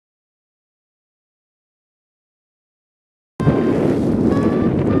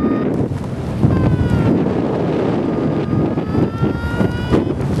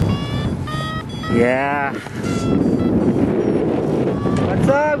Yeah. What's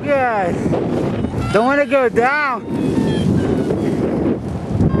up, guys? Don't want to go down.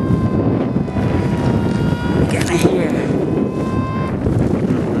 Get in here.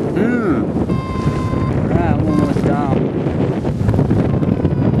 Right, I'm almost down.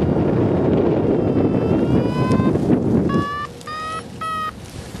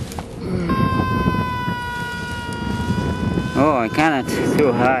 Oh, I'm kind of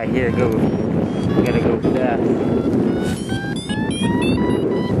too high. Here, go. Gotta go fast.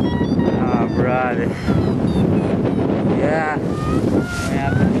 Oh, brother. Yeah. What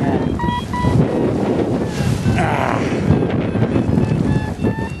happened there? Ah.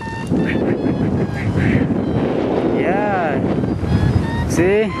 Yeah.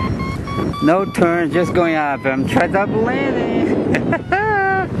 See? No turn, just going up. I'm trying to landing.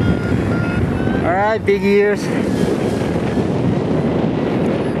 Alright, big ears.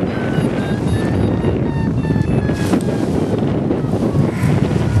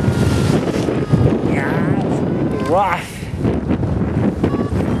 Rough.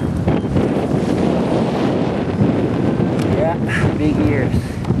 Yeah, big ears.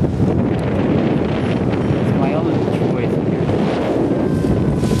 It's my only choice here.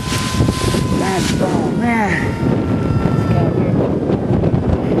 Oh man, it's kind of weird.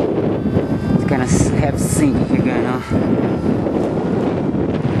 It's gonna have sink here going on.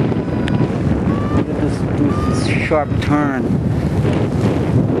 Look at this sharp turn.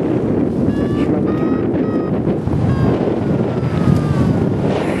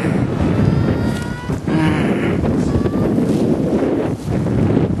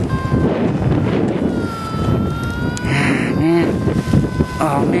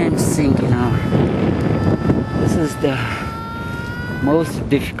 Oh man, it's sinking now. This is the most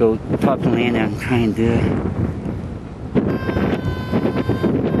difficult top land I'm trying to do.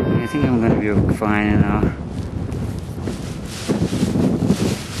 I think I'm gonna be fine now.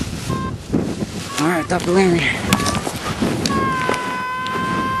 Alright, top landing.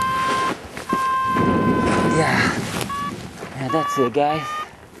 Yeah, that's it, guys.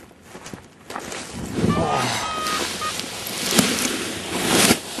 Oh.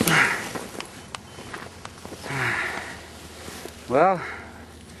 Well,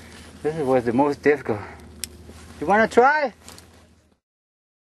 this was the most difficult. You wanna try?